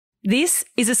This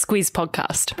is a Squiz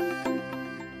podcast.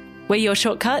 We're your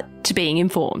shortcut to being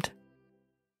informed.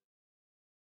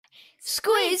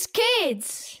 Squiz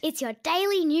Kids! It's your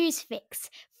daily news fix.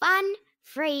 Fun,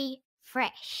 free,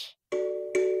 fresh.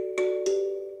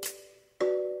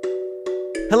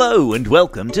 Hello and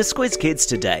welcome to Squiz Kids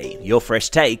Today, your fresh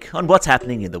take on what's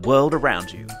happening in the world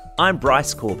around you. I'm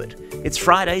Bryce Corbett. It's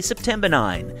Friday, September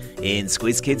 9. In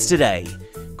Squiz Kids Today,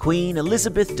 Queen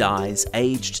Elizabeth dies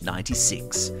aged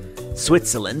 96.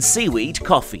 Switzerland seaweed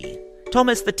coffee.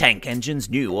 Thomas the Tank Engine's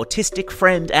new autistic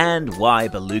friend, and why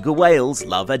beluga whales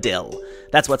love Adele.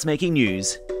 That's what's making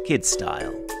news, kids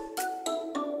style.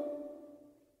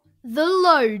 The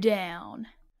lowdown.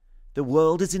 The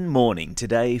world is in mourning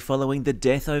today following the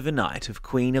death overnight of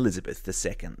Queen Elizabeth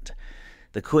II.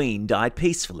 The Queen died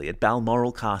peacefully at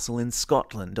Balmoral Castle in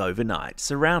Scotland overnight,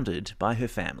 surrounded by her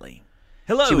family.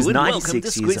 Hello, she was and 96 welcome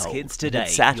to years Squiz old Kids Today, and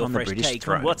had sat your on the fresh British take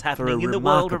throne on what's for a happening in the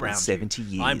world remarkable around 70 you.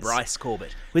 years. I'm Bryce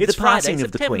Corbett. With It's the passing Friday,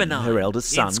 of the September Queen, 9. her eldest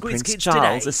son, In Squiz Prince Kids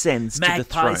Charles, Today, ascends to the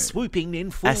Magpie throne. swooping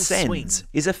in full swing. Ascends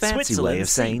is a fancy way of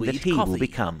saying that he will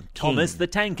become king. Thomas the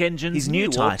Tank Engine's His new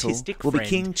title autistic will be friend,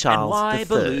 King Charles and why III,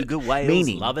 beluga whales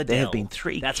meaning love there Adele. have been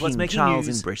three That's what's King making Charles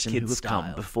news, in Britain who kids have come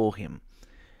style. before him.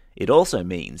 It also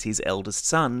means his eldest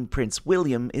son, Prince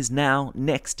William, is now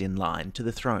next in line to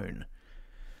the throne.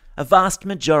 A vast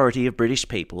majority of British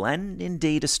people, and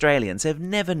indeed Australians, have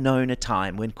never known a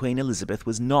time when Queen Elizabeth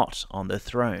was not on the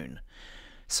throne.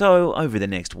 So, over the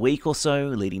next week or so,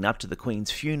 leading up to the Queen's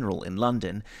funeral in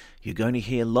London, you're going to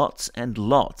hear lots and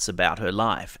lots about her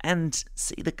life, and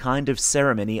see the kind of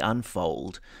ceremony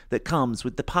unfold that comes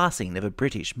with the passing of a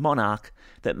British monarch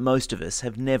that most of us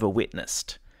have never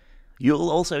witnessed.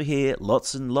 You'll also hear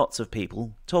lots and lots of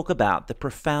people talk about the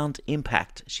profound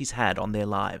impact she's had on their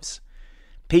lives.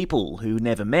 People who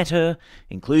never met her,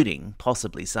 including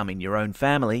possibly some in your own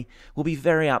family, will be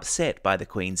very upset by the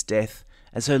Queen's death,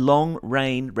 as her long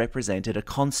reign represented a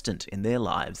constant in their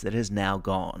lives that has now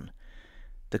gone.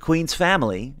 The Queen's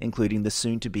family, including the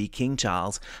soon-to-be King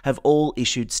Charles, have all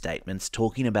issued statements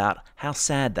talking about how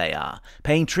sad they are,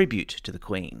 paying tribute to the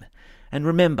Queen. And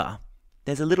remember,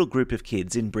 there's a little group of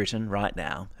kids in Britain right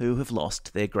now who have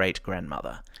lost their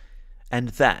great-grandmother. And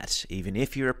that, even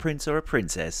if you're a prince or a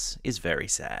princess, is very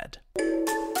sad.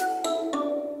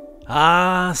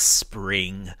 Ah,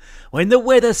 spring. When the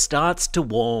weather starts to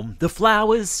warm, the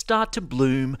flowers start to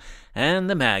bloom, and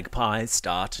the magpies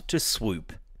start to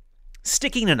swoop.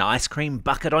 Sticking an ice cream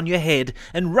bucket on your head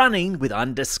and running with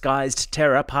undisguised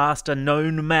terror past a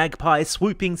known magpie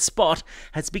swooping spot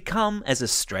has become as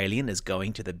Australian as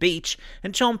going to the beach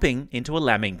and chomping into a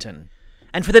lamington.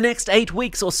 And for the next 8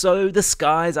 weeks or so, the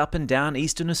skies up and down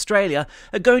eastern Australia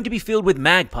are going to be filled with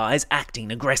magpies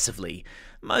acting aggressively,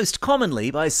 most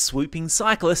commonly by swooping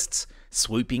cyclists,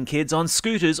 swooping kids on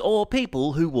scooters, or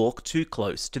people who walk too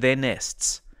close to their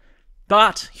nests.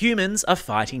 But humans are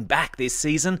fighting back this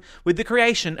season with the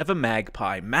creation of a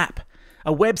magpie map,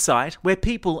 a website where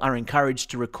people are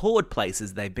encouraged to record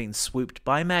places they've been swooped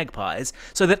by magpies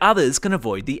so that others can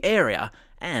avoid the area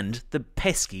and the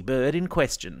pesky bird in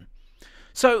question.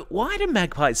 So why do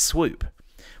magpies swoop?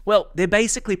 Well, they're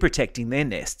basically protecting their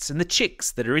nests and the chicks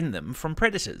that are in them from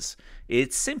predators.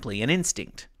 It's simply an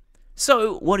instinct.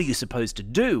 So what are you supposed to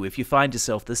do if you find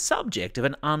yourself the subject of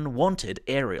an unwanted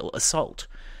aerial assault?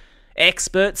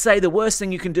 Experts say the worst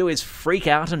thing you can do is freak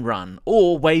out and run,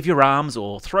 or wave your arms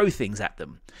or throw things at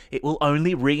them. It will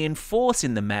only reinforce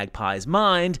in the magpie's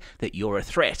mind that you're a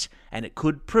threat, and it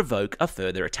could provoke a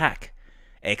further attack.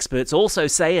 Experts also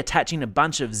say attaching a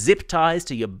bunch of zip ties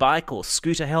to your bike or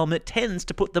scooter helmet tends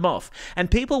to put them off,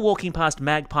 and people walking past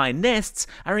magpie nests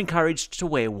are encouraged to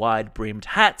wear wide-brimmed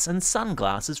hats and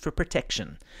sunglasses for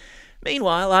protection.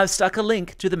 Meanwhile, I've stuck a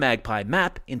link to the magpie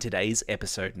map in today's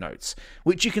episode notes,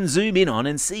 which you can zoom in on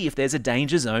and see if there's a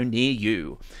danger zone near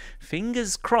you.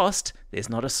 Fingers crossed there's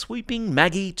not a swooping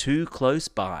Maggie too close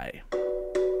by.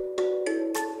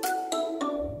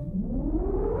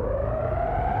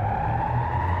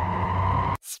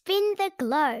 Spin the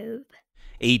globe.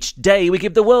 Each day we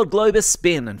give the world globe a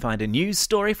spin and find a news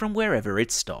story from wherever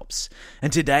it stops.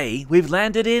 And today we've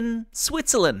landed in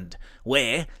Switzerland,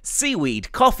 where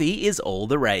seaweed coffee is all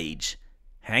the rage.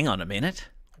 Hang on a minute.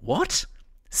 What?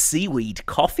 Seaweed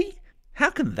coffee?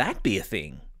 How can that be a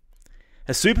thing?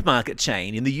 A supermarket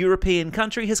chain in the European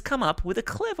country has come up with a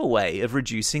clever way of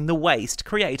reducing the waste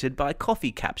created by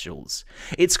coffee capsules.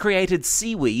 It's created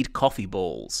seaweed coffee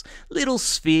balls, little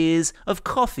spheres of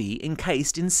coffee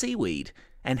encased in seaweed,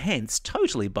 and hence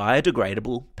totally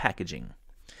biodegradable packaging.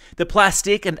 The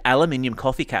plastic and aluminium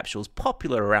coffee capsules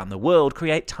popular around the world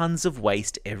create tons of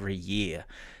waste every year.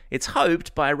 It's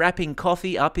hoped by wrapping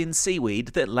coffee up in seaweed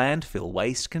that landfill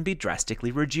waste can be drastically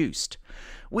reduced,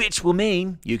 which will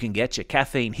mean you can get your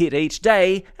caffeine hit each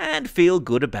day and feel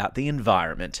good about the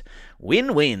environment.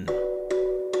 Win-win.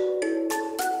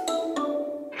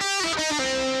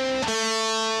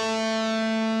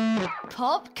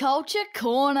 Pop Culture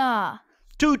Corner.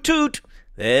 Toot toot!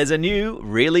 There's a new,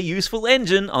 really useful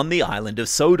engine on the island of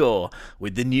Sodor,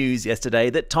 with the news yesterday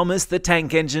that Thomas the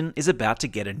Tank Engine is about to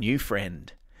get a new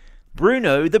friend.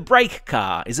 Bruno the brake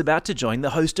car is about to join the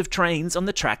host of trains on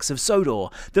the tracks of Sodor,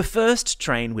 the first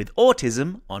train with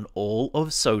autism on all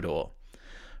of Sodor.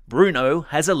 Bruno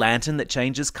has a lantern that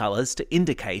changes colours to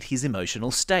indicate his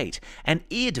emotional state, and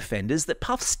ear defenders that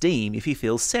puff steam if he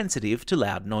feels sensitive to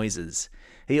loud noises.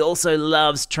 He also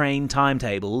loves train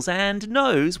timetables and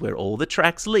knows where all the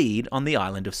tracks lead on the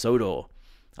island of Sodor.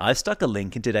 I've stuck a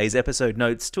link in today's episode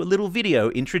notes to a little video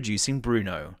introducing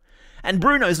Bruno. And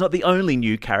Bruno's not the only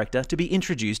new character to be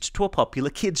introduced to a popular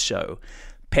kids show.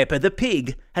 Peppa the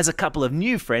Pig has a couple of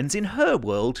new friends in her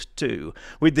world too,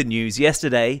 with the news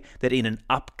yesterday that in an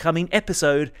upcoming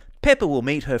episode, Peppa will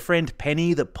meet her friend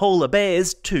Penny the polar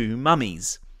bear's two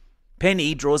mummies.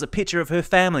 Penny draws a picture of her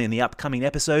family in the upcoming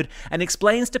episode and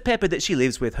explains to Peppa that she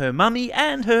lives with her mummy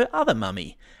and her other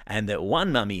mummy, and that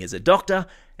one mummy is a doctor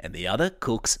and the other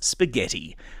cooks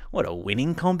spaghetti. What a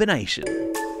winning combination.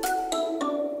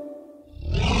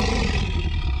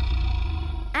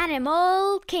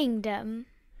 Animal Kingdom.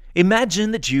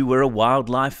 Imagine that you were a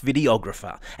wildlife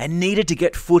videographer and needed to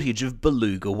get footage of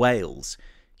beluga whales.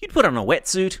 You'd put on a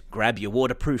wetsuit, grab your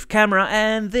waterproof camera,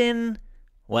 and then...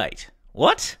 Wait,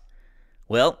 what?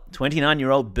 Well,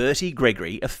 29-year-old Bertie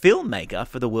Gregory, a filmmaker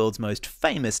for the world's most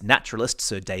famous naturalist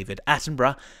Sir David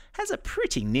Attenborough, has a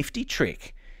pretty nifty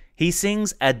trick. He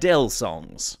sings Adele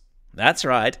songs. That's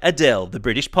right, Adele, the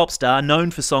British pop star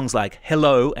known for songs like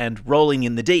Hello and Rolling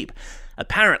in the Deep.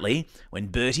 Apparently, when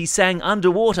Bertie sang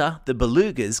underwater, the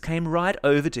belugas came right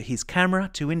over to his camera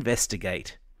to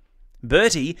investigate.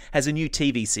 Bertie has a new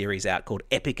TV series out called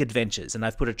Epic Adventures, and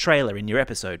I've put a trailer in your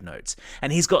episode notes.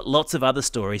 And he's got lots of other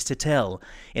stories to tell.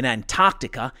 In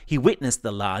Antarctica, he witnessed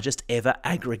the largest ever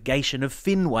aggregation of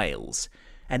fin whales.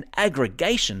 An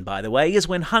aggregation, by the way, is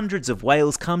when hundreds of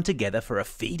whales come together for a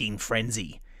feeding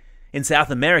frenzy. In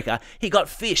South America, he got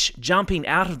fish jumping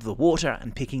out of the water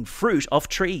and picking fruit off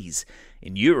trees.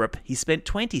 In Europe, he spent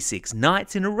 26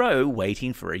 nights in a row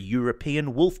waiting for a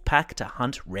European wolf pack to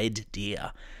hunt red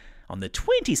deer. On the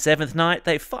 27th night,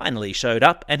 they finally showed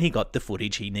up and he got the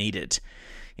footage he needed.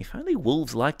 If only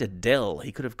wolves liked Adele,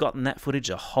 he could have gotten that footage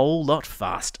a whole lot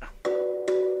faster.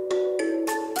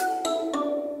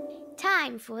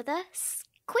 Time for the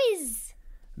Squiz.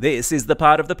 This is the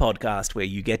part of the podcast where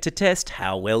you get to test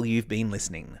how well you've been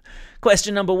listening.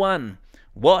 Question number 1.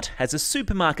 What has a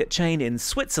supermarket chain in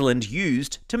Switzerland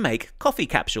used to make coffee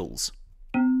capsules?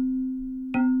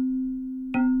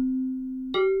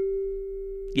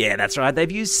 Yeah, that's right,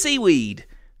 they've used seaweed.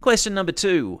 Question number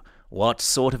 2. What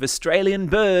sort of Australian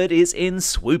bird is in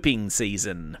swooping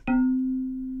season?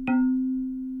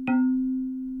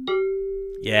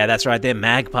 Yeah, that's right, they're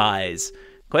magpies.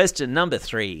 Question number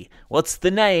 3. What's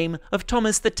the name of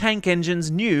Thomas the Tank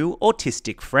Engine's new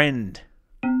autistic friend?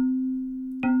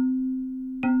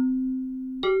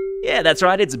 Yeah, that's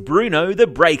right, it's Bruno the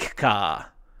brake car.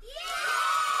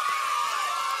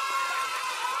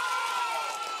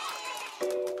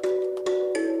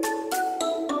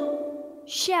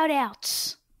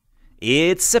 Shout-outs.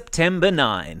 It's September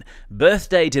 9.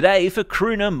 Birthday today for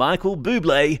crooner Michael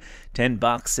Bublé.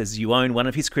 $10 as you own one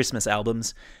of his Christmas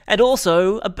albums. And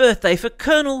also a birthday for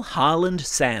Colonel Harland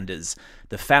Sanders,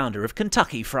 the founder of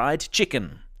Kentucky Fried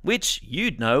Chicken, which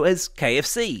you'd know as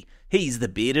KFC. He's the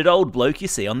bearded old bloke you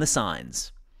see on the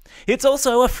signs. It's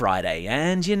also a Friday,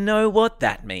 and you know what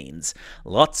that means.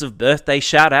 Lots of birthday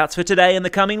shout-outs for today and the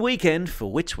coming weekend,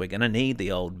 for which we're going to need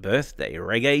the old birthday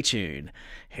reggae tune.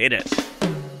 Hit it.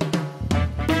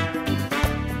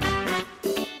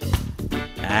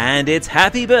 And it's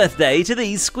happy birthday to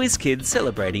these Squiz Kids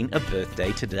celebrating a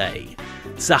birthday today.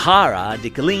 Sahara,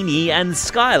 Diccolini and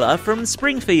Skylar from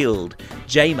Springfield,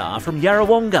 Jamar from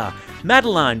Yarrawonga,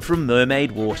 Madeline from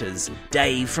Mermaid Waters,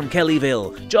 Dave from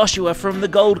Kellyville, Joshua from the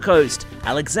Gold Coast,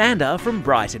 Alexander from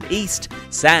Brighton East,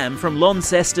 Sam from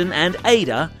Launceston and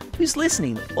Ada, who's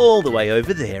listening all the way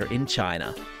over there in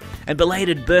China. And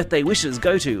belated birthday wishes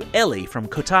go to Ellie from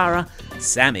Kotara,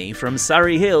 Sammy from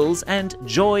Surrey Hills and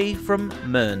Joy from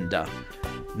Mernda.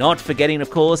 Not forgetting, of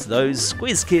course, those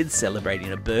Squiz Kids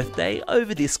celebrating a birthday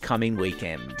over this coming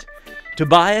weekend.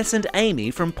 Tobias and Amy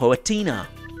from Poatina,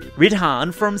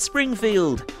 Ridhan from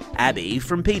Springfield, Abby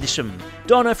from Petersham,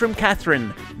 Donna from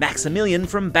Catherine, Maximilian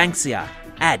from Banksia,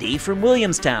 Addie from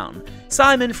Williamstown,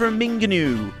 Simon from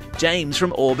Minganoo, James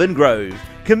from Auburn Grove,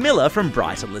 Camilla from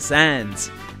Brighton Le Sands,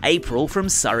 April from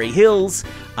Surrey Hills,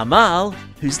 Amal,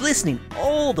 who's listening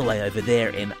all the way over there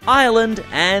in Ireland,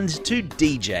 and to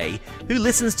DJ, who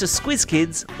listens to Squiz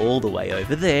Kids all the way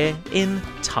over there in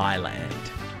Thailand.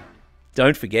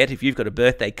 Don't forget, if you've got a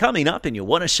birthday coming up and you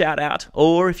want a shout out,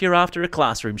 or if you're after a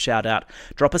classroom shout out,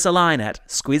 drop us a line at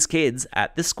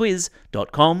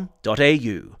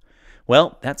squizkids@thesquiz.com.au.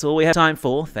 Well, that's all we have time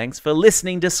for. Thanks for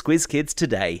listening to Squiz Kids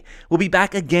today. We'll be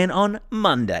back again on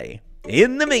Monday.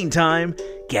 In the meantime,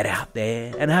 get out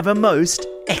there and have a most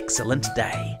excellent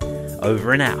day.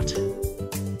 Over and out.